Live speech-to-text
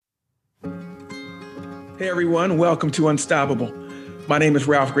Hey everyone, welcome to Unstoppable. My name is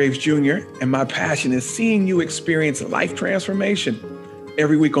Ralph Graves Jr., and my passion is seeing you experience life transformation.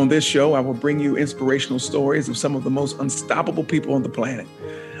 Every week on this show, I will bring you inspirational stories of some of the most unstoppable people on the planet.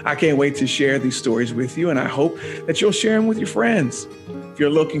 I can't wait to share these stories with you, and I hope that you'll share them with your friends. If you're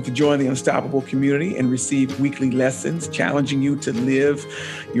looking to join the Unstoppable community and receive weekly lessons challenging you to live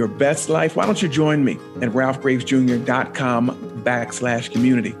your best life, why don't you join me at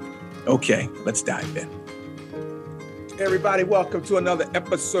ralphgravesjr.com/community. Okay, let's dive in. Hey everybody, welcome to another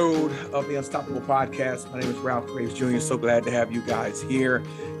episode of the Unstoppable Podcast. My name is Ralph Graves Jr. So glad to have you guys here.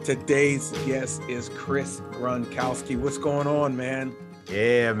 Today's guest is Chris Gronkowski. What's going on, man?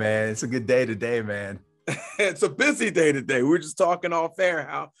 Yeah, man. It's a good day today, man. It's a busy day today. We're just talking off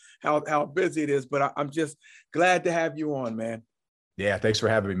air how busy it is, but I'm just glad to have you on, man. Yeah, thanks for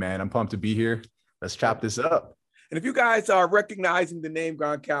having me, man. I'm pumped to be here. Let's chop this up. And if you guys are recognizing the name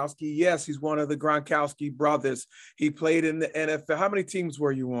Gronkowski, yes, he's one of the Gronkowski brothers. He played in the NFL. How many teams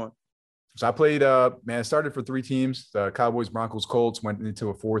were you on? So I played, I started for 3 teams, the Cowboys, Broncos, Colts, went into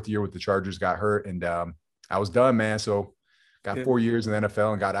a 4th year with the Chargers, got hurt, and I was done, man. So got 4 years in the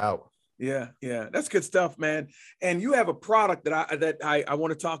NFL and got out. Yeah. That's good stuff, man. And you have a product that I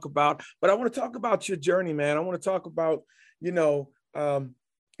want to talk about, but I want to talk about your journey, man. I want to talk about,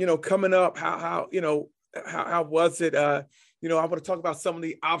 coming up, how was it? I want to talk about some of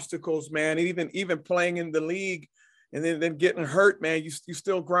the obstacles, man, and even playing in the league and then getting hurt, man. You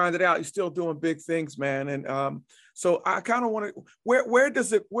still grind it out. You're still doing big things, man. And so I kind of want to, where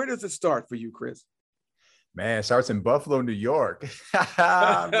does it start for you, Chris? Man, it starts in Buffalo, New York.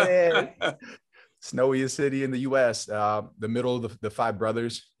 Man. Snowiest city in the U.S., the middle of the 5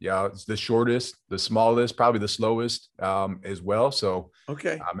 brothers. Yeah, it's the shortest, the smallest, probably the slowest as well. So,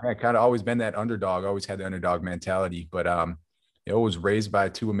 okay, man, kind of always been that underdog. Always had the underdog mentality. But was raised by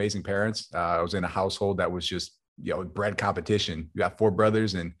 2 amazing parents. I was in a household that was just bred competition. You got 4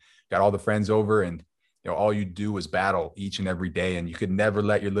 brothers and got all the friends over, and all you do is battle each and every day, and you could never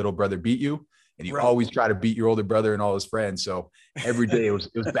let your little brother beat you. And you always try to beat your older brother and all his friends. So every day it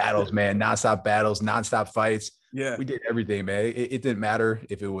was battles, man, nonstop battles, nonstop fights. Yeah, we did everything, man. It didn't matter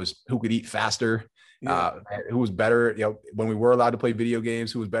if it was who could eat faster, who was better. When we were allowed to play video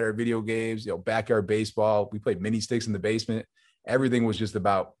games, who was better at video games. Backyard baseball. We played mini sticks in the basement. Everything was just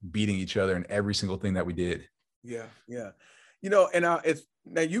about beating each other in every single thing that we did. Yeah. And it's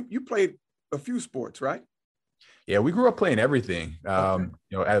now you played a few sports, right? Yeah, we grew up playing everything. Okay.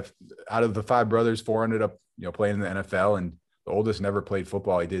 Out of the 5 brothers, 4 ended up, playing in the NFL, and the oldest never played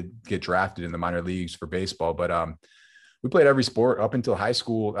football. He did get drafted in the minor leagues for baseball, but we played every sport up until high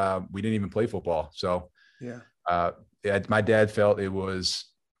school. We didn't even play football. So my dad felt it was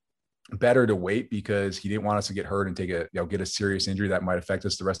better to wait because he didn't want us to get hurt and get a serious injury that might affect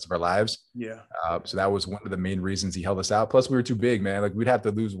us the rest of our lives. Yeah. So that was one of the main reasons he held us out. Plus we were too big, man. Like we'd have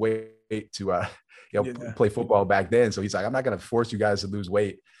to lose weight to, play football back then. So he's like, I'm not going to force you guys to lose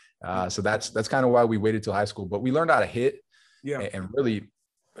weight. So that's kind of why we waited till high school, but we learned how to hit. Yeah. And really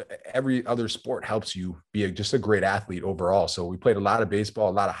every other sport helps you be just a great athlete overall. So we played a lot of baseball,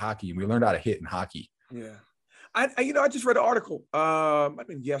 a lot of hockey, and we learned how to hit in hockey. Yeah. I just read an article, I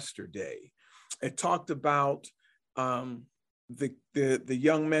think yesterday. It talked about the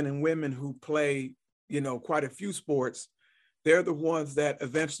young men and women who play, quite a few sports. They're the ones that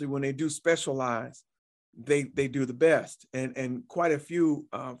eventually, when they do specialize, they do the best. And quite a few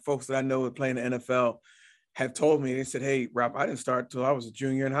folks that I know that play in the NFL have told me, they said, hey, Rob, I didn't start until I was a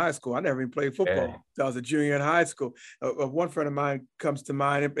junior in high school. I never even played football until I was a junior in high school. One friend of mine comes to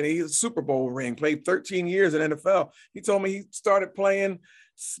mind, and he's a Super Bowl ring, played 13 years in NFL. He told me he started playing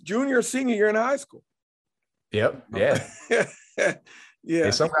junior, senior year in high school. Yep. Yeah. Yeah.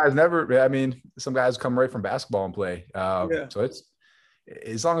 Hey, some guys come right from basketball and play. So it's,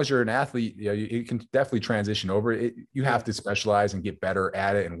 as long as you're an athlete, you can definitely transition over it. You have to specialize and get better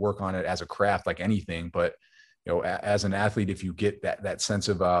at it and work on it as a craft, like anything. But, as an athlete, if you get that sense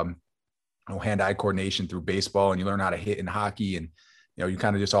of hand-eye coordination through baseball, and you learn how to hit in hockey, and, you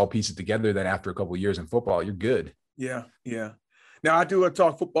kind of just all piece it together, then after a couple of years in football, you're good. Yeah. Now, I do want to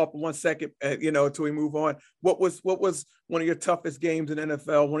talk football for 1 second, until we move on. What was one of your toughest games in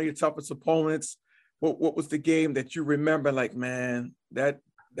NFL, one of your toughest opponents? What was the game that you remember, like, man, that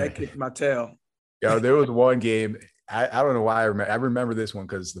kicked my tail? There was one game. I don't know why I remember this one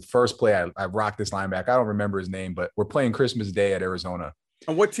because the first play I rocked this linebacker. I don't remember his name, but we're playing Christmas Day at Arizona.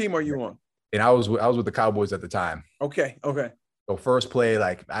 And what team are you on? And I was with the Cowboys at the time. Okay. So first play,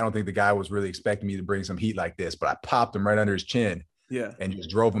 like, I don't think the guy was really expecting me to bring some heat like this, but I popped him right under his chin. Yeah. And just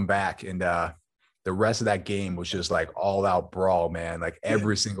drove him back. And the rest of that game was just like all out brawl, man. Like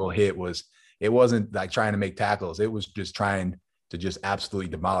every single hit was, it wasn't like trying to make tackles. It was just trying to just absolutely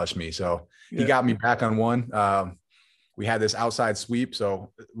demolish me. So he got me back on one. We had this outside sweep.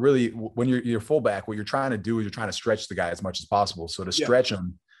 So really, when you're fullback, what you're trying to do is you're trying to stretch the guy as much as possible. So to stretch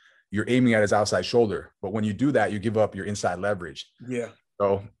him, you're aiming at his outside shoulder. But when you do that, you give up your inside leverage. Yeah.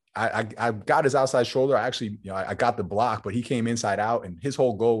 So I got his outside shoulder. I actually, I got the block, but he came inside out, and his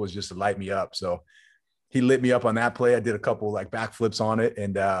whole goal was just to light me up. So he lit me up on that play. I did a couple like backflips on it,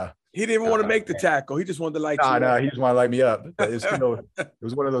 and he didn't want to make the tackle. He just wanted to light you up. No, he just wanted to light me up. But it's, it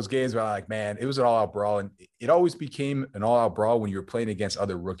was one of those games where I'm like, man, it was an all-out brawl, and it always became an all-out brawl when you were playing against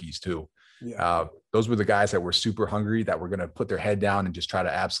other rookies too. Yeah. Those were the guys that were super hungry, that were going to put their head down and just try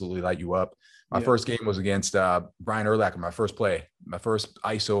to absolutely light you up. My first game was against Brian Urlacher. My first play, my first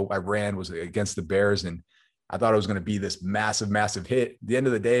ISO I ran was against the Bears, and I thought it was going to be this massive, massive hit. At the end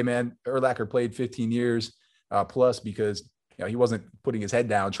of the day, man, Urlacher played 15 years plus because he wasn't putting his head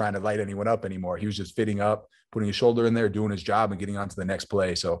down trying to light anyone up anymore. He was just fitting up, putting his shoulder in there, doing his job, and getting on to the next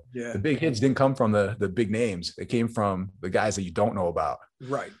play. So the big hits didn't come from the big names. They came from the guys that you don't know about.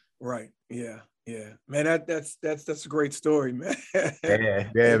 Right. Yeah. Man, that's a great story, man.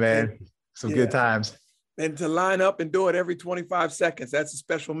 yeah, man. Some good times. And to line up and do it every 25 seconds, that's a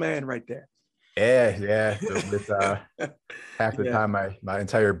special man right there. Yeah. With half the time my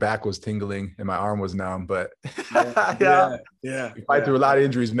entire back was tingling and my arm was numb, but yeah. We fight through a lot of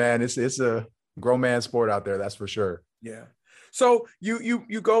injuries, man. It's a grown man sport out there, that's for sure. Yeah. So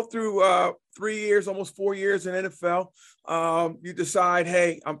you go through 3 years, almost 4 years in NFL. You decide,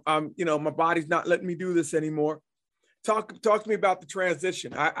 hey, I'm my body's not letting me do this anymore. Talk to me about the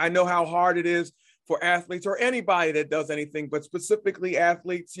transition. I know how hard it is for athletes or anybody that does anything, but specifically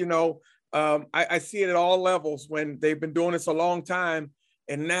athletes. I see it at all levels when they've been doing this a long time.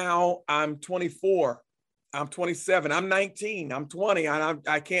 And now I'm 24, I'm 27, I'm 19, I'm 20, and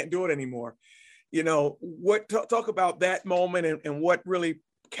I can't do it anymore. Talk about that moment and what really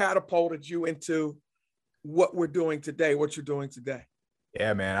catapulted you into what we're doing today, what you're doing today.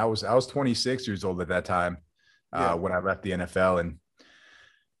 Yeah, man, I was 26 years old at that time when I left the NFL, and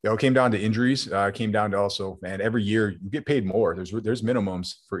it came down to injuries. It came down to also, man, every year you get paid more. There's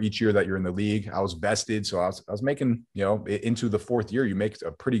minimums for each year that you're in the league. I was vested, so I was making, into the fourth year, you make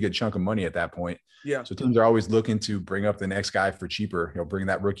a pretty good chunk of money at that point. Yeah. So teams are always looking to bring up the next guy for cheaper, bring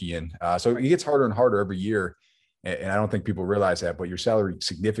that rookie in. So it gets harder and harder every year, and I don't think people realize that, but your salary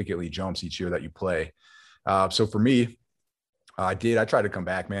significantly jumps each year that you play. So for me, I tried to come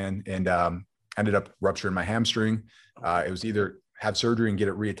back, man, and ended up rupturing my hamstring. It was either have surgery and get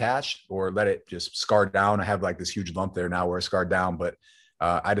it reattached or let it just scar down. I have like this huge lump there now where it's scarred down, but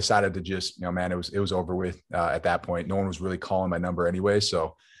I decided to just, man, it was over with at that point. No one was really calling my number anyway.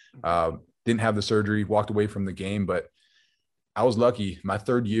 So didn't have the surgery, walked away from the game, but I was lucky. My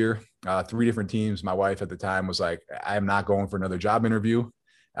third year, 3 different teams. My wife at the time was like, I am not going for another job interview.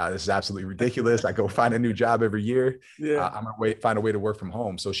 This is absolutely ridiculous. I go find a new job every year. Yeah. I'm going to find a way to work from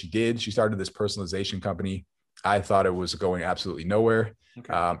home. So she did. She started this personalization company. I thought it was going absolutely nowhere.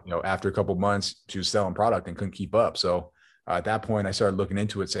 Okay. After a couple of months, she was selling product and couldn't keep up. So at that point, I started looking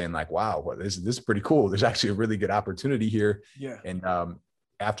into it, saying like, wow, this is pretty cool. There's actually a really good opportunity here. Yeah. And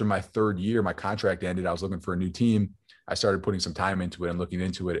after my third year, my contract ended. I was looking for a new team. I started putting some time into it and looking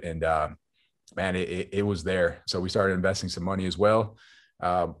into it. And man, it was there. So we started investing some money as well.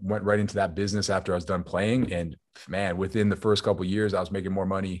 Went right into that business after I was done playing. And man, within the first couple of years, I was making more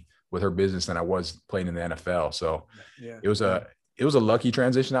money with her business than I was playing in the NFL. So it was a lucky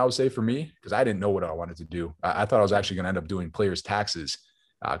transition, I would say, for me, because I didn't know what I wanted to do. I thought I was actually going to end up doing players' taxes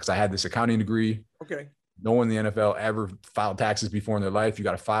because I had this accounting degree. Okay. No one in the NFL ever filed taxes before in their life. You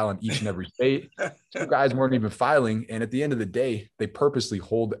got to file in each and every state. Some guys weren't even filing. And at the end of the day, they purposely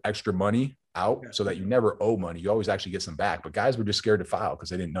hold extra money out so that you never owe money. You always actually get some back. But guys were just scared to file because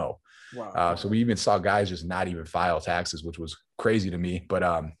they didn't know. Wow. So we even saw guys just not even file taxes, which was crazy to me. But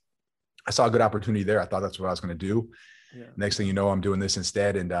I saw a good opportunity there. I thought that's what I was going to do. Yeah. Next thing you know, I'm doing this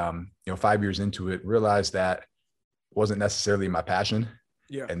instead. And, 5 years into it, realized that wasn't necessarily my passion.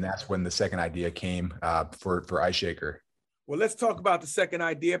 Yeah. And that's when the second idea came for Ice Shaker. Well, let's talk about the second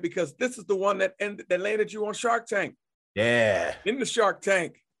idea, because this is the one that landed you on Shark Tank. Yeah. In the Shark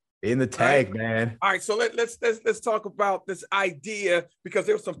Tank. In the tank, right? Man. All right. So let's talk about this idea, because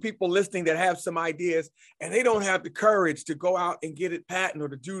there's some people listening that have some ideas and they don't have the courage to go out and get it patent or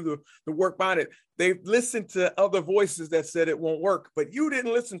to do the work behind it. They've listened to other voices that said it won't work, but you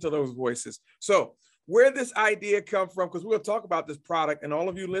didn't listen to those voices. So where this idea come from, because we're going to talk about this product, and all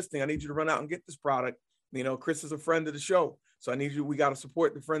of you listening, I need you to run out and get this product. Chris is a friend of the show. So we got to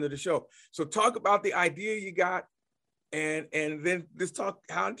support the friend of the show. So talk about the idea you got, And then let's talk.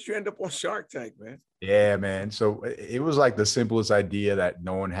 How did you end up on Shark Tank, man? Yeah, man. So it was like the simplest idea that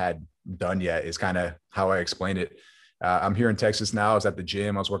no one had done yet is kind of how I explained it. I'm here in Texas now. I was at the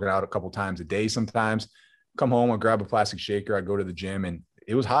gym. I was working out a couple times a day sometimes. Come home, I grab a plastic shaker. I go to the gym, and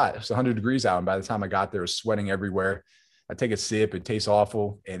it was hot. It's 100 degrees out. And by the time I got there, I was sweating everywhere. I take a sip. It tastes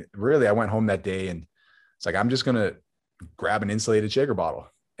awful. And really, I went home that day, and it's like, I'm just going to grab an insulated shaker bottle.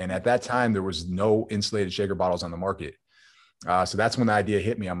 And at that time, there was no insulated shaker bottles on the market. So that's when the idea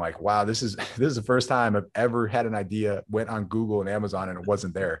hit me. I'm like, wow, this is the first time I've ever had an idea, went on Google and Amazon, and it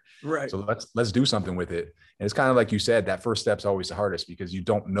wasn't there. Right. So let's do something with it. And it's kind of like you said, that first step's always the hardest because you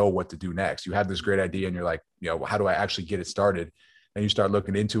don't know what to do next. You have this great idea and you're like, how do I actually get it started? And you start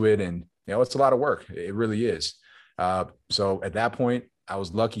looking into it, and it's a lot of work. It really is. So at that point, I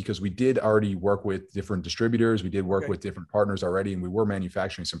was lucky because we did already work with different distributors. We did work with different partners already, and we were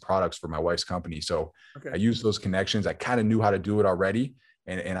manufacturing some products for my wife's company. So I used those connections. I kind of knew how to do it already.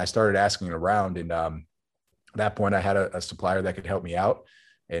 And I started asking around. And at that point, I had a supplier that could help me out.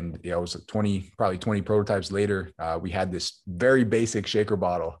 And it was probably 20 prototypes later. We had this very basic shaker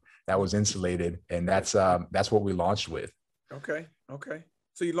bottle that was insulated. And that's what we launched with. Okay.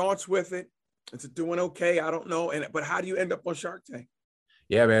 So you launched with it. It's doing okay. I don't know. But how do you end up on Shark Tank?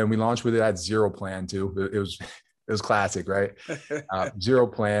 Yeah, man, we launched with it. I had zero plan too. It was classic, right? Zero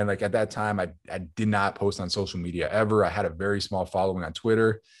plan. Like at that time, I did not post on social media ever. I had a very small following on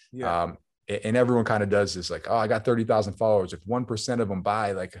Twitter. Yeah. And everyone kind of does this, like, oh, I got 30,000 followers. If 1% of them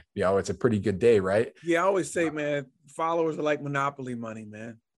buy, like, it's a pretty good day, right? Yeah, I always say, man, followers are like monopoly money,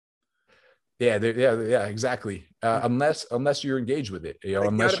 man. Yeah, exactly. Unless you're engaged with it,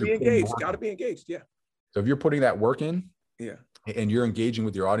 unless you're engaged. Got to be engaged. Yeah. So if you're putting that work in, yeah, and you're engaging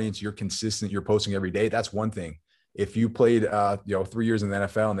with your audience, you're consistent, you're posting every day, that's one thing. If you played 3 years in the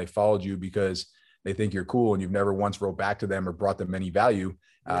NFL and they followed you because they think you're cool and you've never once wrote back to them or brought them any value,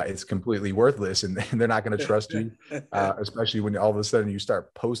 it's completely worthless, and they're not going to trust you, especially when all of a sudden you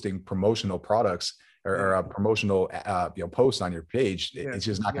start posting promotional products or promotional posts on your page. It's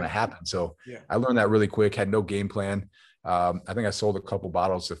just not going to happen. So I learned that really quick, had no game plan. I think I sold a couple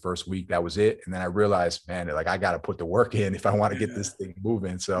bottles the first week. That was it. And then I realized, man, like I got to put the work in if I want to get this thing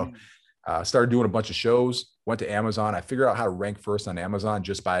moving. So started doing a bunch of shows, went to Amazon. I figured out how to rank first on Amazon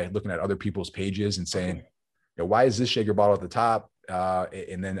just by looking at other people's pages and saying, why is this shaker bottle at the top?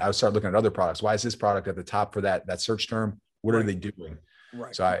 And then I would start looking at other products. Why is this product at the top for that search term? What are they doing?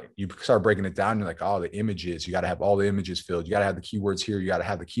 Right. So you start breaking it down. You're like, oh, the images, you got to have all the images filled. You got to have the keywords here. You got to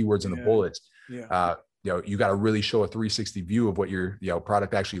have the keywords in the bullets. You got to really show a 360 view of what your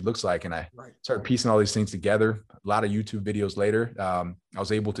product actually looks like. And I started piecing all these things together. A lot of YouTube videos later, I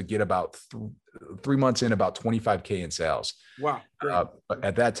was able to get about 3 months in about 25K in sales. Wow. But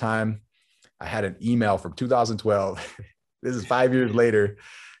at that time, I had an email from 2012. This is 5 years later,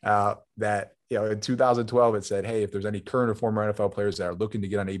 that in 2012 it said, hey, if there's any current or former NFL players that are looking to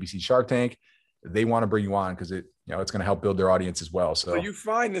get on ABC Shark Tank, they want to bring you on because it's going to help build their audience as well. So you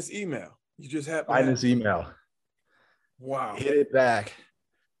find this email. You just have find this email. Wow. Hit it back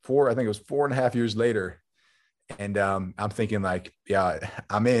I think it was 4.5 years later. And I'm thinking like, yeah,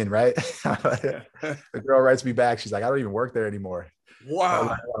 I'm in, right? The girl writes me back. She's like, I don't even work there anymore. Wow.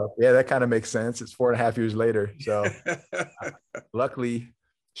 Like, well, yeah, that kind of makes sense. It's 4.5 years later. So luckily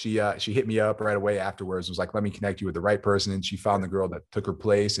she hit me up right away afterwards. Was like, let me connect you with the right person. And she found the girl that took her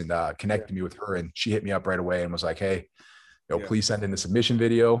place and connected me with her. And she hit me up right away and was like, hey, please send in the submission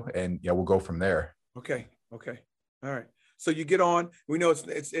video and we'll go from there. Okay. All right. So you get on, we know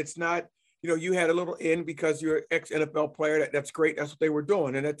it's not, you had a little in because you're an ex-NFL player. That's great. That's what they were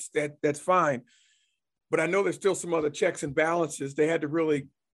doing. And that's fine. But I know there's still some other checks and balances. They had to really,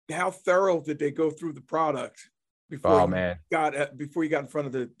 how thorough did they go through the product before you got in front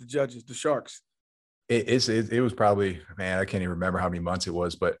of the judges, the Sharks? It was probably, man, I can't even remember how many months it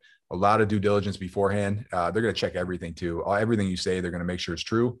was, but a lot of due diligence beforehand. They're going to check everything too. Everything you say, they're going to make sure it's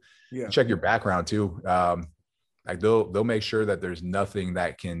true. Yeah. Check your background too. Like they'll make sure that there's nothing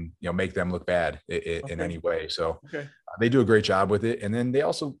that can, make them look bad in any way. So they do a great job with it. And then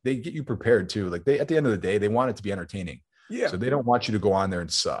they get you prepared too. Like at the end of the day, they want it to be entertaining. Yeah. So they don't want you to go on there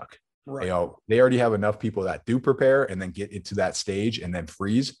and suck. Right. They already have enough people that do prepare and then get into that stage and then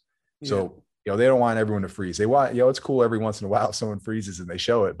freeze. Yeah. So, they don't want everyone to freeze. They want, it's cool every once in a while someone freezes and they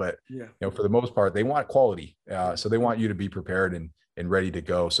show it, but for the most part, they want quality. So they want you to be prepared and ready to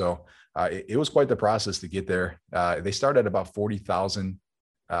go. So it was quite the process to get there. They started at about 40,000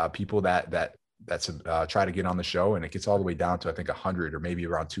 people that try to get on the show, and it gets all the way down to I think 100 or maybe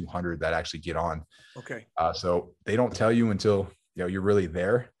around 200 that actually get on. Okay. So they don't tell you until you're really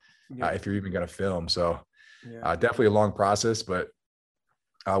there, if you're even going to film. So Yeah. Definitely a long process, but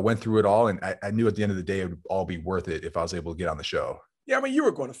I went through it all, and I knew at the end of the day it would all be worth it if I was able to get on the show. Yeah, I mean, you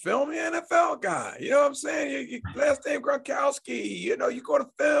were going to film the NFL guy. You know what I'm saying? Last name Gronkowski. You know, you go to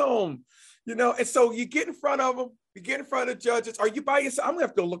film. You know, and so you get in front of them. You get in front of the judges. Are you by yourself? I'm gonna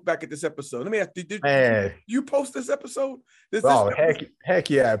have to go look back at this episode. Let me ask you: Did you post this episode? Heck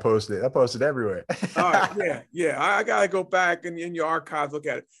yeah! I posted everywhere. All right, yeah. I gotta go back and in your archives look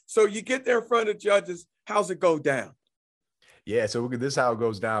at it. So you get there in front of the judges. How's it go down? Yeah, so this is how it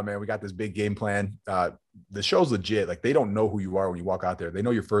goes down, man. We got this big game plan. The show's legit. Like, they don't know who you are when you walk out there. They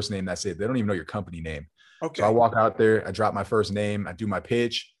know your first name. That's it. They don't even know your company name. Okay. So I walk out there. I drop my first name. I do my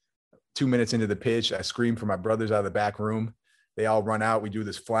pitch. 2 minutes into the pitch, I scream for my brothers out of the back room. They all run out. We do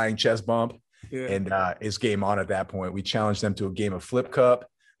this flying chest bump, and it's game on at that point. We challenge them to a game of flip cup.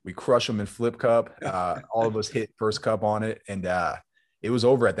 We crush them in flip cup. All of us hit first cup on it, and it was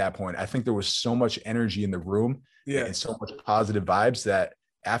over at that point. I think there was so much energy in the room and so much positive vibes that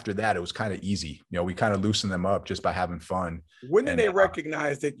after that, it was kind of easy. You know, we kind of loosened them up just by having fun. When did they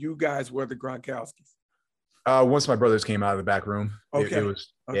recognize that you guys were the Gronkowskis? Once my brothers came out of the back room, okay.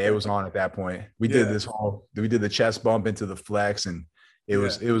 it was on at that point. We did the chest bump into the flex, and it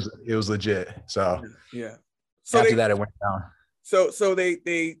was legit. So So after that, it went down. So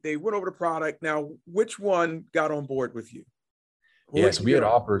they went over the product. Now, which one got on board with you? So we had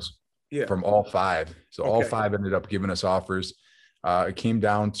offers from all five. So all five ended up giving us offers. It came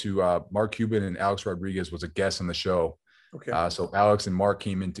down to Mark Cuban and Alex Rodriguez was a guest on the show. Okay. So Alex and Mark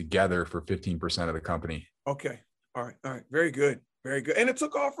came in together for 15% of the company. Okay. All right. Very good. And it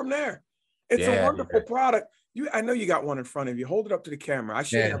took off from there. It's a wonderful product. I know you got one in front of you. Hold it up to the camera. I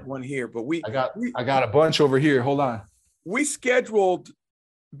should have one here, but I got a bunch over here. Hold on. We scheduled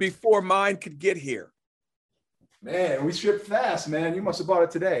before mine could get here. Man, we shipped fast, man. You must have bought it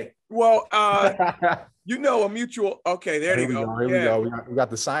today. Well, you know, a mutual. Okay, there you go. Here we go. We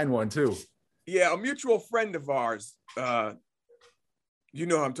got the signed one too. Yeah, a mutual friend of ours. You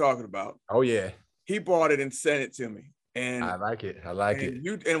know who I'm talking about. Oh yeah. He bought it and sent it to me, and I like it.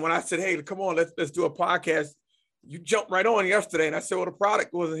 And when I said, "Hey, come on, let's do a podcast," you jumped right on yesterday, and I said, "Well, the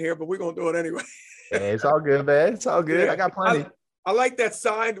product wasn't here, but we're gonna do it anyway." Hey, it's all good, man. It's all good. Yeah. I got plenty. I like that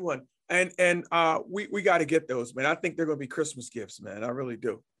signed one, and we got to get those, man. I think they're gonna be Christmas gifts, man. I really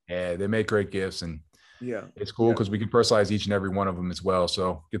do. Yeah, they make great gifts, and it's cool because we can personalize each and every one of them as well.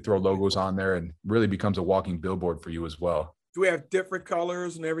 So you can throw logos on there, and really becomes a walking billboard for you as well. Do we have different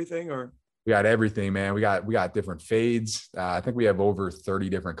colors and everything, or? We got everything, man. We got different fades. I think we have over 30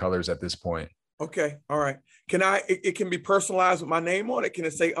 different colors at this point. Okay. All right. It can be personalized with my name on it. Can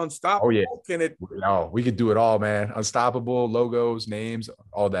it say Unstoppable? Oh yeah. Can it? No, we could do it all, man. Unstoppable, logos, names,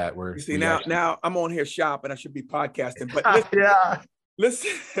 all that. Now I'm on here shopping. I should be podcasting, but listen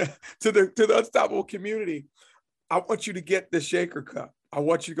to the Unstoppable community. I want you to get the shaker cup. I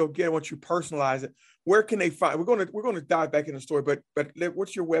want you to go get it. I want you to personalize it. Where can they find? We're going to dive back in the story, but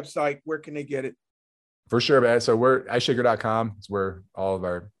what's your website? Where can they get it? For sure, man. So we're iceshaker.com. It's where all of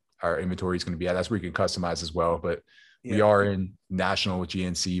our inventory is going to be at. That's where you can customize as well. But we are in national with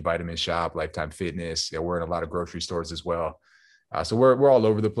GNC, Vitamin Shop, Lifetime Fitness. Yeah, we're in a lot of grocery stores as well. So we're all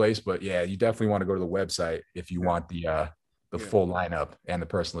over the place. But yeah, you definitely want to go to the website if you want the full lineup and the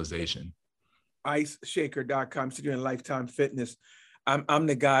personalization. Iceshaker.com. So you're in Lifetime Fitness. I'm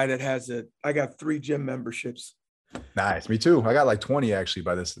the guy that I got 3 gym memberships. Nice. Me too. I got like 20 actually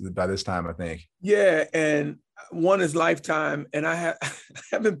by this time, I think. Yeah. And one is Lifetime, and I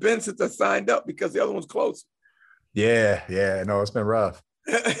haven't been since I signed up because the other one's close. Yeah. No, it's been rough.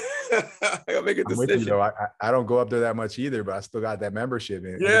 I gotta make a decision. With you, though. I don't go up there that much either, but I still got that membership.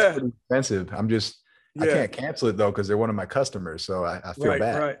 And yeah. It's pretty expensive. I can't cancel it though, because they're one of my customers. So I feel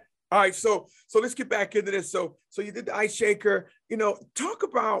bad. Right. All right, so let's get back into this. So you did the ice shaker. You know, talk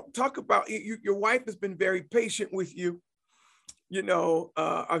about your wife has been very patient with you. You know,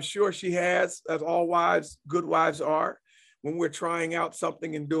 I'm sure she has, as all wives, good wives are, when we're trying out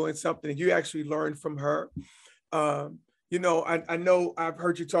something and doing something. And you actually learn from her. You know, I know I've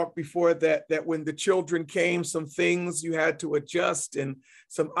heard you talk before that when the children came, some things you had to adjust and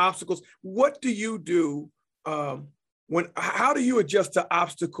some obstacles. What do you do? How do you adjust to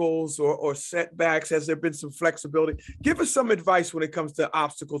obstacles or setbacks? Has there been some flexibility? Give us some advice when it comes to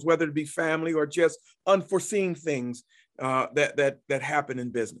obstacles, whether it be family or just unforeseen things that happen in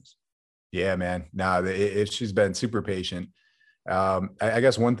business. Yeah, man. No, she's been super patient. I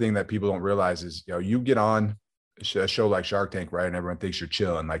guess one thing that people don't realize is, you know, you get on a show like Shark Tank, right? And everyone thinks you're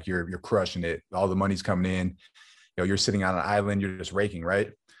chilling, like you're crushing it. All the money's coming in. You know, you're sitting on an island, you're just raking, right?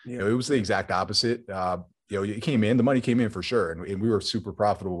 Yeah. You know, it was the exact opposite. You know, it came in, the money came in for sure. And we were super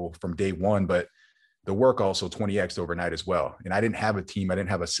profitable from day one, but the work also 20x overnight as well. And I didn't have a team. I didn't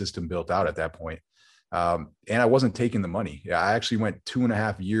have a system built out at that point. And I wasn't taking the money. Yeah, I actually went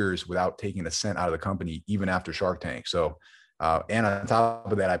 2.5 years without taking a cent out of the company, even after Shark Tank. So, and on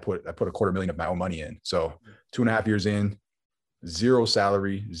top of that, I put $250,000 of my own money in. So 2.5 years in, zero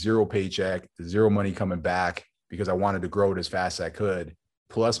salary, zero paycheck, zero money coming back because I wanted to grow it as fast as I could,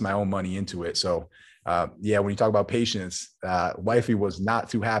 plus my own money into it. So, yeah, when you talk about patience, wifey was not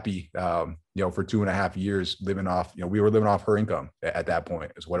too happy, for 2.5 years living off, we were living off her income at that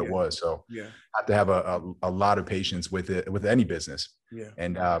point is what it was. So I have to have a lot of patience with it, with any business. Yeah.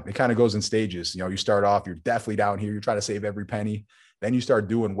 And it kind of goes in stages. You start off, you're definitely down here. You're trying to save every penny. Then you start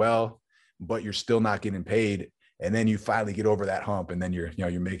doing well, but you're still not getting paid. And then you finally get over that hump, and then you're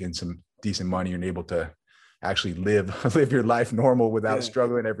making some decent money and able to actually live your life normal without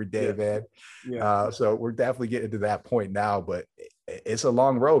struggling every day, man. Yeah. So we're definitely getting to that point now, but it's a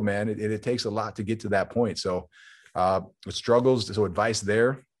long road, man. It takes a lot to get to that point. So struggles, so advice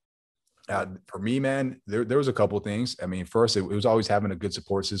there. For me, man, there was a couple of things. I mean, first, it was always having a good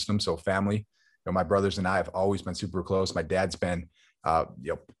support system. So family, my brothers and I have always been super close. My dad's been,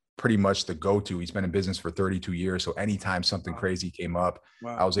 pretty much the go-to. He's been in business for 32 years. So anytime something crazy came up,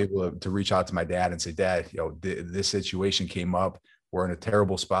 I was able to reach out to my dad and say, Dad, this situation came up. We're in a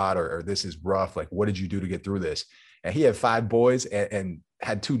terrible spot, or this is rough. Like, what did you do to get through this? And he had 5 boys and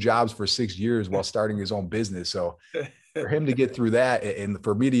had 2 jobs for 6 years while starting his own business. So for him to get through that, and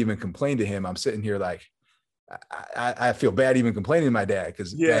for me to even complain to him, I'm sitting here like, I feel bad even complaining to my dad,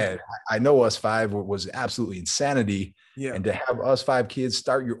 because man, I know us 5 was absolutely insanity. Yeah. And to have us 5 kids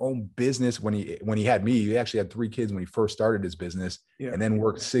start your own business when he had me, he actually had 3 kids when he first started his business, and then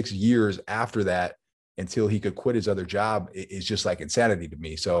worked 6 years after that until he could quit his other job is just like insanity to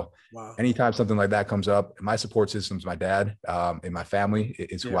me. So anytime something like that comes up, my support system's my dad, and my family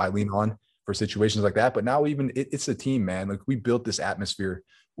is who I lean on for situations like that. But now even it's a team, man. Like, we built this atmosphere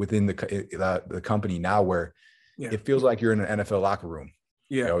within the company now where it feels like you're in an NFL locker room.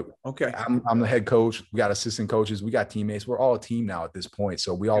 Yeah. Okay. I'm the head coach. We got assistant coaches. We got teammates. We're all a team now at this point.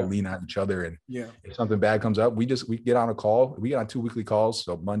 So we all lean on each other. And if something bad comes up, we get on a call. We get on 2 weekly calls.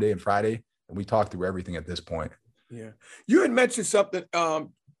 So Monday and Friday, and we talk through everything at this point. Yeah. You had mentioned something.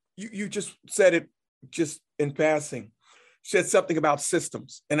 You just said it just in passing. Said something about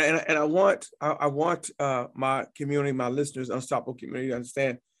systems, and I want my community, my listeners, Unstoppable community, to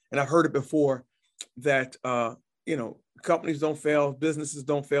understand. And I've heard it before that companies don't fail, businesses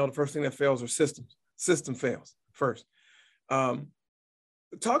don't fail. The first thing that fails are systems. System fails first.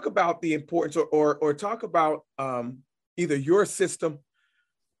 Talk about the importance, or talk about either your system,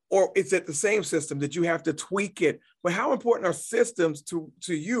 or is it the same system that you have to tweak it? But how important are systems to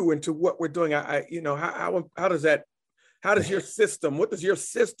you and to what we're doing? How does your system, what does your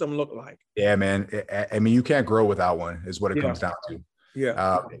system look like? Yeah, man. I mean, you can't grow without one, is what it comes down to.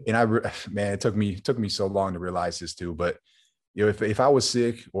 Yeah. And it took me so long to realize this too, but if I was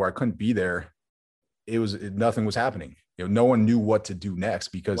sick or I couldn't be there, nothing was happening. No one knew what to do next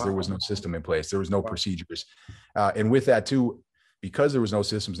because there was no system in place. There was no procedures. And with that too, because there was no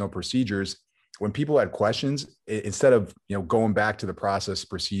systems, no procedures, when people had questions, instead of, going back to the process,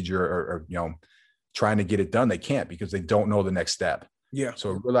 procedure, or trying to get it done, they can't, because they don't know the next step. Yeah.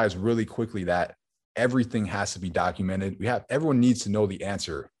 So I realized really quickly that everything has to be documented. Everyone needs to know the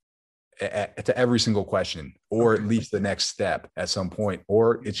answer to every single question, or at least the next step at some point,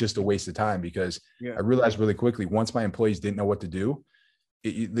 or it's just a waste of time. Because I realized really quickly, once my employees didn't know what to do,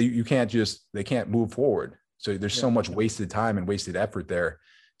 they can't move forward. So there's so much wasted time and wasted effort there.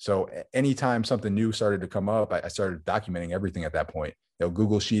 So anytime something new started to come up, I started documenting everything at that point.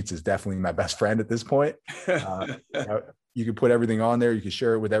 Google Sheets is definitely my best friend at this point. You can put everything on there. You can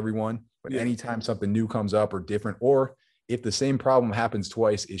share it with everyone. But anytime something new comes up or different, or if the same problem happens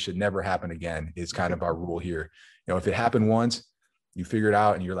twice, it should never happen again, is kind of our rule here. If it happened once, you figure it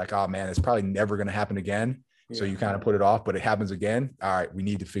out and you're like, oh man, it's probably never going to happen again. So you kind of put it off, but it happens again. All right, we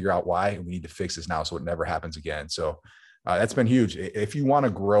need to figure out why, and we need to fix this now so it never happens again. So that's been huge. If you want to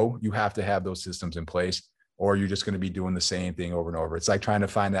grow, you have to have those systems in place, or you're just going to be doing the same thing over and over. It's like trying to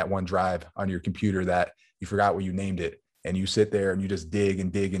find that one drive on your computer that you forgot what you named it. And you sit there and you just dig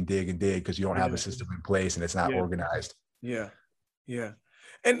and dig and dig and dig because you don't have a system in place and it's not organized. Yeah. Yeah.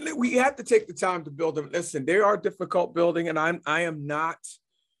 And we have to take the time to build them. Listen, they are difficult building, and I am not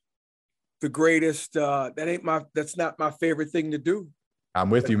the greatest. That's not my favorite thing to do. I'm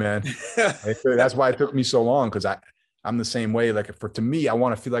with you, man. That's why it took me so long, because I'm the same way. Like, to me, I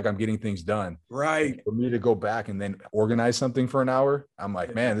want to feel like I'm getting things done. Right. And for me to go back and then organize something for an hour, I'm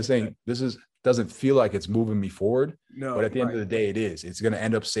like, man, this is doesn't feel like it's moving me forward. No, but at the end of the day, it is. It's going to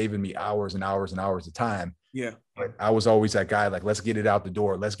end up saving me hours and hours and hours of time. Yeah. But I was always that guy, like, let's get it out the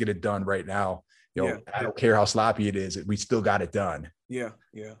door. Let's get it done right now. I don't care how sloppy it is. We still got it done. Yeah.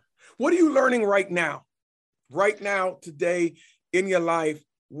 Yeah. What are you learning right now? Right now, today in your life,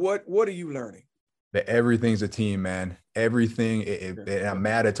 what are you learning? That everything's a team, man. Everything. And I'm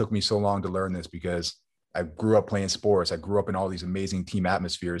mad it took me so long to learn this, because I grew up playing sports. I grew up in all these amazing team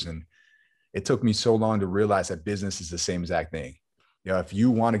atmospheres. And it took me so long to realize that business is the same exact thing. If you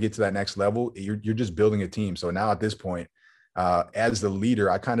want to get to that next level, you're just building a team. So now at this point, as the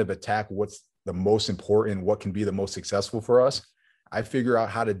leader, I kind of attack what's the most important, what can be the most successful for us. I figure out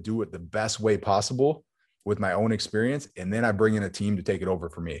how to do it the best way possible with my own experience. And then I bring in a team to take it over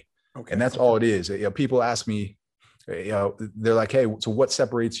for me. Okay. And that's all it is. People ask me, they're like, hey, so what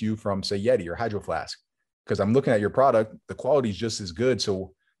separates you from, say, Yeti or Hydro Flask? Because I'm looking at your product, the quality is just as good.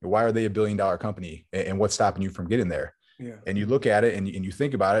 So why are they $1 billion company? And what's stopping you from getting there? Yeah. And you look at it and you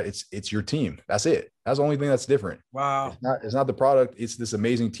think about it, it's your team. That's it. That's the only thing that's different. Wow. It's not the product. It's this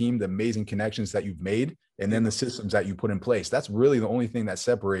amazing team, the amazing connections that you've made, and then the systems that you put in place. That's really the only thing that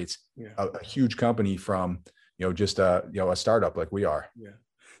separates a huge company from, just a startup like we are. Yeah.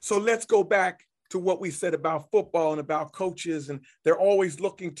 So let's go back to what we said about football and about coaches, and they're always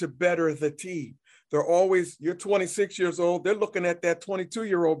looking to better the team. You're 26 years old. They're looking at that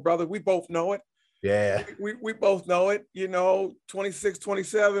 22-year-old brother. We both know it. Yeah. We both know it, 26,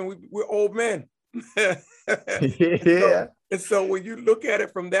 27, we're old men. Yeah. And so when you look at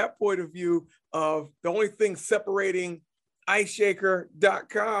it from that point of view of the only thing separating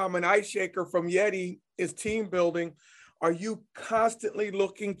iceshaker.com and iShaker from Yeti is team building, are you constantly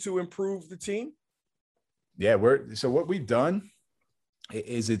looking to improve the team? Yeah, so what we've done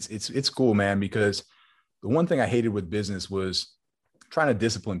is it's cool, man, because the one thing I hated with business was trying to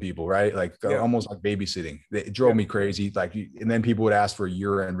discipline people, right? Like almost like babysitting. It drove me crazy. Like, and then people would ask for a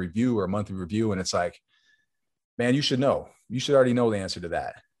year-end review or a monthly review. And it's like, man, you should know. You should already know the answer to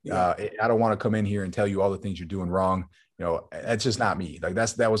that. Yeah. I don't want to come in here and tell you all the things you're doing wrong. That's just not me. Like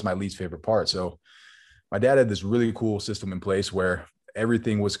that was my least favorite part. So my dad had this really cool system in place where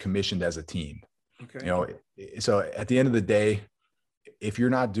everything was commissioned as a team. Okay. So at the end of the day, if you're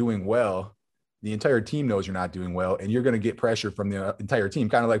not doing well, the entire team knows you're not doing well, and you're going to get pressure from the entire team,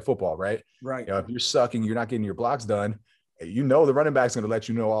 kind of like football, right? Right. If you're sucking, you're not getting your blocks done, the running back's going to let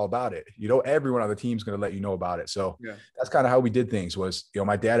you know all about it. Everyone on the team's going to let you know about it. So that's kind of how we did things was,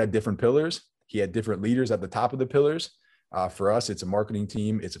 my dad had different pillars. He had different leaders at the top of the pillars. For us, it's a marketing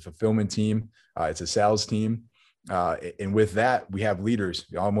team. It's a fulfillment team. It's a sales team. And with that, we have leaders,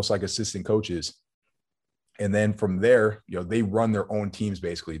 almost like assistant coaches. And then from there, they run their own teams,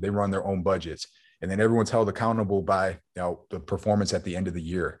 basically. They run their own budgets. And then everyone's held accountable by, the performance at the end of the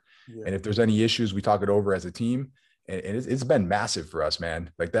year. Yeah. And if there's any issues, we talk it over as a team. And it's been massive for us, man.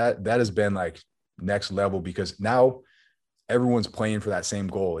 Like that has been like next level, because now everyone's playing for that same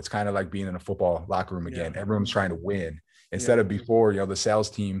goal. It's kind of like being in a football locker room again. Yeah. Everyone's trying to win. Instead of before, the sales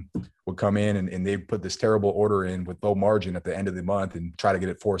team would come in and they put this terrible order in with low margin at the end of the month and try to get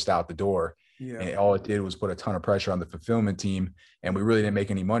it forced out the door. Yeah. And all it did was put a ton of pressure on the fulfillment team, and we really didn't make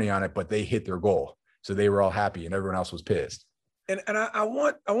any money on it, but they hit their goal. So they were all happy and everyone else was pissed. And I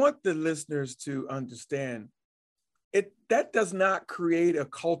want the listeners to understand that does not create a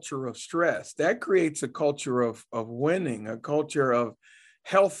culture of stress. That creates a culture of winning, a culture of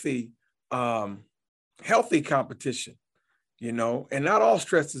healthy competition, and not all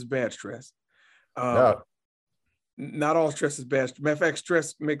stress is bad stress. No. Not all stress is bad. Matter of fact,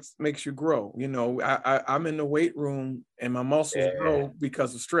 stress makes you grow. I'm in the weight room and my muscles grow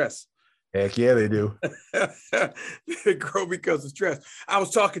because of stress. Heck yeah, they do. They grow because of stress. I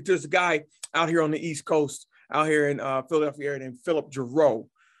was talking to this guy out here on the East Coast, out here in Philadelphia area, named Philip Giroux.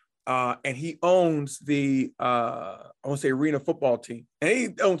 And he owns the, I want to say, arena football team. And he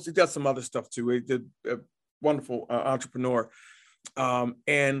does some other stuff too. He's a wonderful entrepreneur.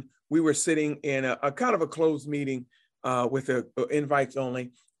 And we were sitting in a kind of a closed meeting with invites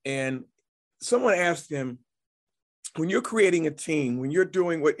only. And someone asked him, when you're creating a team, when you're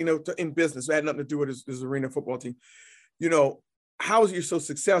doing what, in business, it had nothing to do with this arena football team, how is you so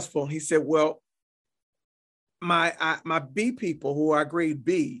successful? And he said, well, my B people who are grade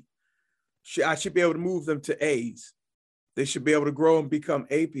B, I should be able to move them to A's. They should be able to grow and become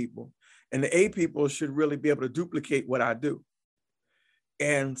A people. And the A people should really be able to duplicate what I do.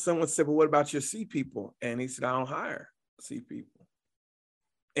 And someone said, well, what about your C people? And he said, I don't hire C people.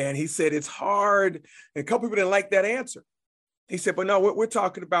 And he said, it's hard. And a couple people didn't like that answer. He said, but no, we're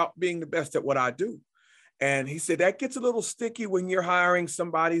talking about being the best at what I do. And he said that gets a little sticky when you're hiring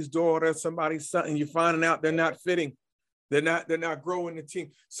somebody's daughter, somebody's son, and you're finding out they're not fitting. They're not growing the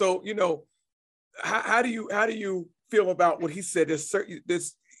team. So, you know, how do you feel about what he said? There's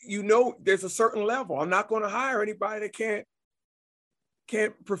a certain level. I'm not going to hire anybody that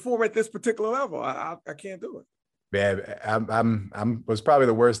can't perform at this particular level. I can't do it. Man, I'm was probably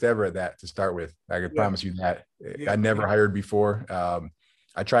the worst ever at that to start with. I could promise you that. I never hired before.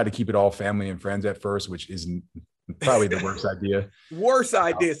 I tried to keep it all family and friends at first, which is probably the worst idea. Worst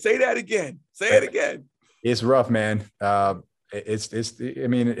idea. Say that again. Say it again. It's rough, man. I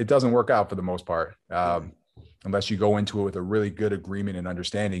mean, it doesn't work out for the most part. Unless you go into it with a really good agreement and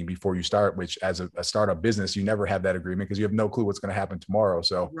understanding before you start, which as a startup business, you never have that agreement because you have no clue what's going to happen tomorrow.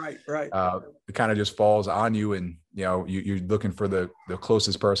 So right. It kind of just falls on you, and you know, you're looking for the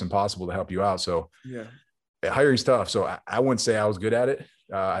closest person possible to help you out. So hiring's tough. So I wouldn't say I was good at it.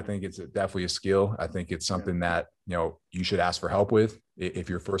 I think it's definitely a skill. I think it's something that, you know, you should ask for help with if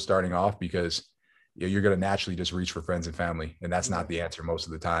you're first starting off, because you're going to naturally just reach for friends and family, and that's not the answer most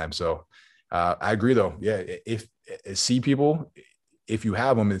of the time. So I agree though. Yeah. If C people, if you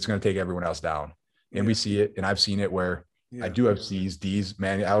have them, it's going to take everyone else down. And we see it. And I've seen it where I do have C's, D's,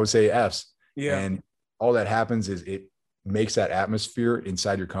 man, I would say F's. And all that happens is it makes that atmosphere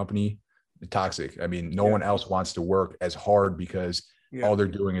inside your company toxic. I mean, no one else wants to work as hard because all they're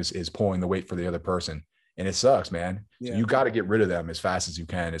doing is pulling the weight for the other person. And it sucks, man. So you got to get rid of them as fast as you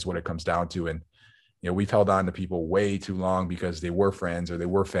can is what it comes down to. And, you know, we've held on to people way too long because they were friends or they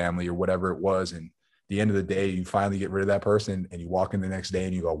were family or whatever it was. And at the end of the day, you finally get rid of that person and you walk in the next day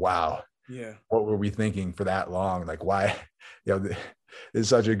and you go, wow, what were we thinking for that long? Like, why, you know, it's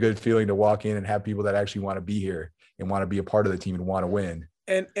such a good feeling to walk in and have people that actually want to be here and want to be a part of the team and want to win.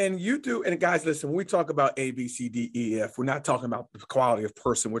 And you do. And guys, listen, when we talk about A, B, C, D, E, F, we're not talking about the quality of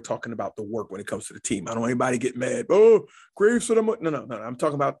person. We're talking about the work when it comes to the team. I don't want anybody get mad. Oh, Graves said no. I'm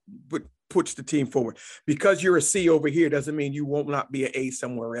talking about what puts the team forward. Because you're a C over here doesn't mean you won't not be an A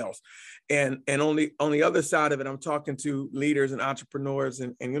somewhere else. And on the other side of it, I'm talking to leaders and entrepreneurs,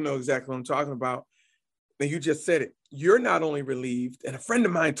 and you know exactly what I'm talking about. And you just said it. You're not only relieved, and a friend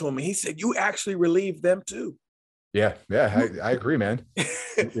of mine told me, he said, you actually relieve them too. Yeah, I agree, man.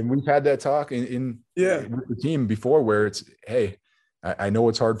 And we've had that talk in with the team before, where it's, hey, I know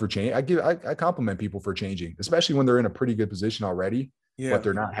it's hard for change. I compliment people for changing, especially when they're in a pretty good position already, but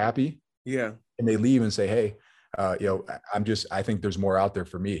they're not happy. Yeah, and they leave and say, hey, you know, I think there's more out there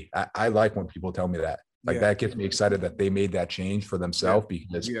for me. I like when people tell me that. Like that gets me excited that they made that change for themselves,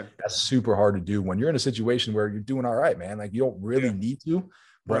 because that's super hard to do when you're in a situation where you're doing all right, man. Like you don't really need to,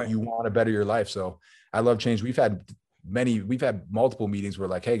 but you want to better your life. So I love change. We've had multiple meetings where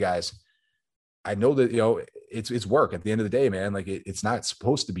like, hey guys, I know that, you know, it's work at the end of the day, man. Like it's not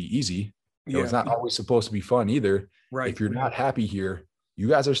supposed to be easy. You know, it's not always supposed to be fun either. Right. If you're not happy here, you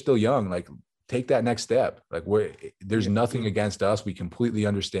guys are still young. Like take that next step. Like there's nothing against us. We completely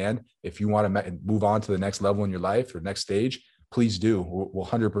understand. If you want to move on to the next level in your life or next stage, please do. We'll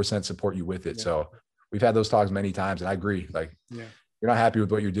 100% support you with it. So we've had those talks many times, and I agree. Like you're not happy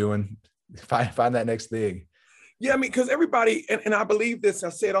with what you're doing, find that next thing. Yeah, I mean, because everybody, and I believe this, I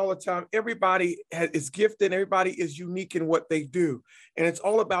say it all the time, everybody is gifted, everybody is unique in what they do. And it's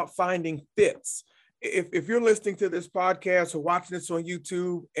all about finding fits. If you're listening to this podcast or watching this on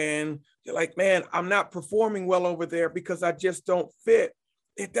YouTube and you're like, man, I'm not performing well over there because I just don't fit,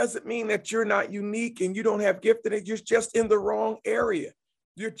 it doesn't mean that you're not unique and you don't have gifted. You're just in the wrong area.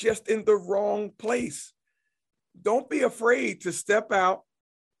 You're just in the wrong place. Don't be afraid to step out.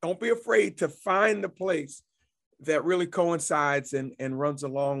 Don't be afraid to find the place that really coincides and runs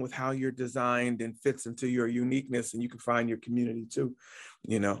along with how you're designed and fits into your uniqueness. And you can find your community too.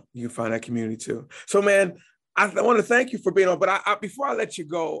 You know, you can find that community too. So, man, I want to thank you for being on, but before I let you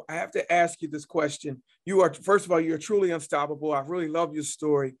go, I have to ask you this question. First of all, you're truly unstoppable. I really love your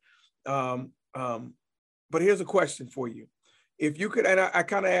story. But here's a question for you. If you could, and I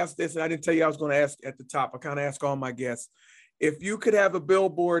kind of asked this, and I didn't tell you I was going to ask at the top. I kind of ask all my guests, if you could have a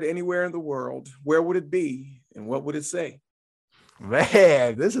billboard anywhere in the world, where would it be? And what would it say?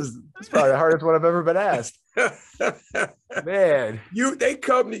 Man, this is probably the hardest one I've ever been asked. Man. They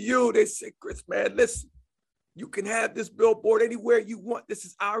come to you, they say, Chris, man, listen, you can have this billboard anywhere you want. This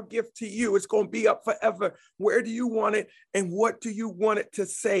is our gift to you. It's going to be up forever. Where do you want it? And what do you want it to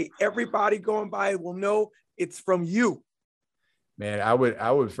say? Everybody going by will know it's from you. Man, I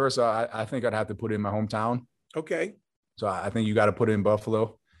would first of all, I think I'd have to put it in my hometown. Okay. So I think you got to put it in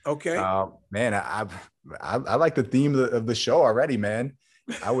Buffalo. Okay. Man, I like the theme of the show already, man.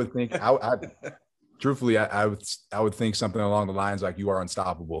 I would think, truthfully, I would think something along the lines like, you are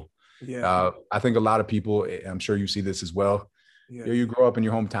unstoppable. Yeah. I think a lot of people, I'm sure you see this as well. Yeah. You grow up in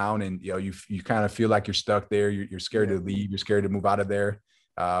your hometown and, you kind of feel like you're stuck there. You're scared to leave. You're scared to move out of there.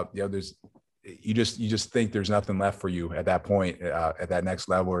 You just think there's nothing left for you at that point, at that next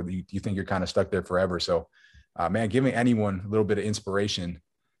level, or you think you're kind of stuck there forever. So, man, giving anyone a little bit of inspiration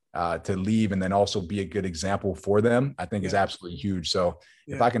to leave and then also be a good example for them, I think is absolutely huge. So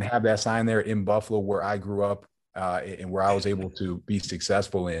if I can have that sign there in Buffalo where I grew up and where I was able to be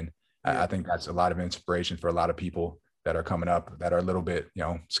successful in, I think that's a lot of inspiration for a lot of people that are coming up that are a little bit,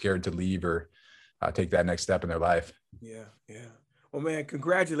 scared to leave or take that next step in their life. Yeah. Yeah. Well, man,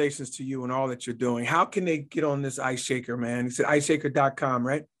 congratulations to you and all that you're doing. How can they get on this Ice Shaker, man? You said iceshaker.com,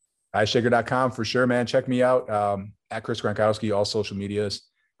 right? Iceshaker.com for sure, man. Check me out at Chris Gronkowski, all social medias.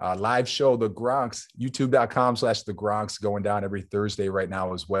 Live show, The Gronks, youtube.com/The Gronks, going down every Thursday right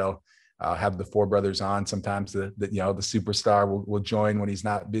now as well. Have the four brothers on. Sometimes the superstar will join when he's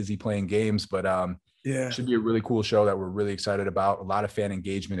not busy playing games, but should be a really cool show that we're really excited about. A lot of fan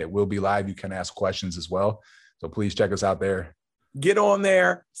engagement. It will be live. You can ask questions as well. So please check us out there. Get on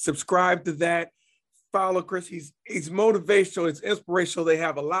there, subscribe to that, follow Chris. He's motivational, it's inspirational. They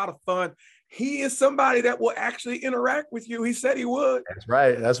have a lot of fun. He is somebody that will actually interact with you. He said he would. That's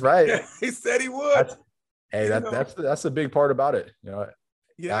right. That's right. Yeah, he said he would. That's the big part about it.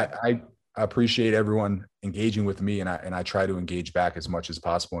 I appreciate everyone engaging with me, and I try to engage back as much as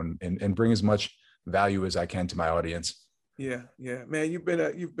possible and bring as much value as I can to my audience. Yeah, man, you've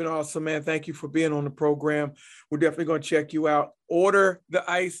been awesome, man. Thank you for being on the program. We're definitely going to check you out. Order the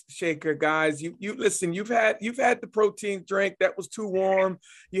Ice Shaker, guys. You listen. You've had the protein drink that was too warm.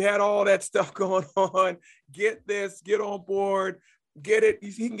 You had all that stuff going on. Get this. Get on board. Get it.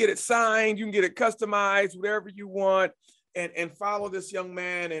 You can get it signed. You can get it customized, whatever you want. And follow this young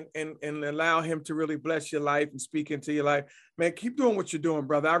man and allow him to really bless your life and speak into your life. Man, keep doing what you're doing,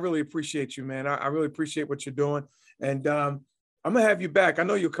 brother. I really appreciate you, man. I really appreciate what you're doing. And I'm going to have you back. I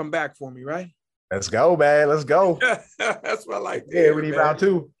know you'll come back for me, right? Let's go, man. Let's go. That's what I like. Yeah, we need round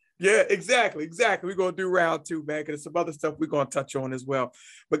two. Yeah, exactly. We're going to do round two, man, because there's some other stuff we're going to touch on as well.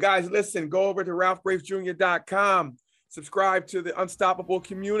 But guys, listen, go over to RalphGravesJr.com. Subscribe to the Unstoppable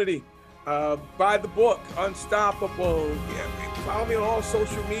community. Buy the book, Unstoppable. Yeah, follow me on all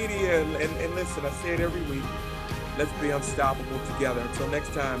social media. And listen, I say it every week. Let's be unstoppable together. Until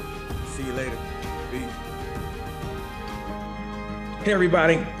next time, see you later. Peace. Hey,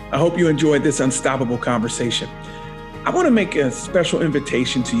 everybody. I hope you enjoyed this unstoppable conversation. I want to make a special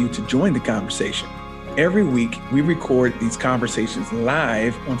invitation to you to join the conversation. Every week, we record these conversations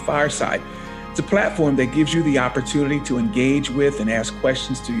live on Fireside. It's a platform that gives you the opportunity to engage with and ask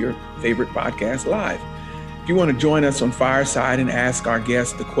questions to your favorite podcast live. If you want to join us on Fireside and ask our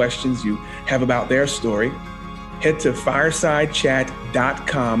guests the questions you have about their story, head to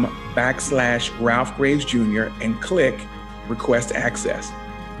firesidechat.com/Ralph Graves Jr. and click Request Access.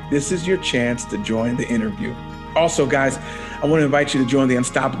 This is your chance to join the interview. Also, guys, I want to invite you to join the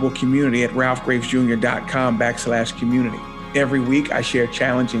Unstoppable community at RalphGravesJr.com/community. Every week, I share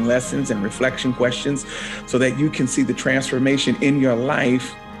challenging lessons and reflection questions so that you can see the transformation in your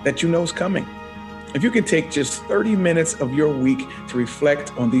life that you know is coming. If you can take just 30 minutes of your week to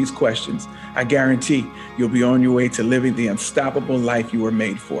reflect on these questions, I guarantee you'll be on your way to living the unstoppable life you were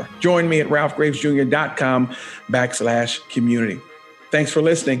made for. Join me at RalphGravesJr.com/community. Thanks for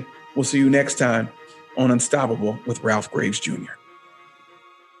listening. We'll see you next time on Unstoppable with Ralph Graves Jr.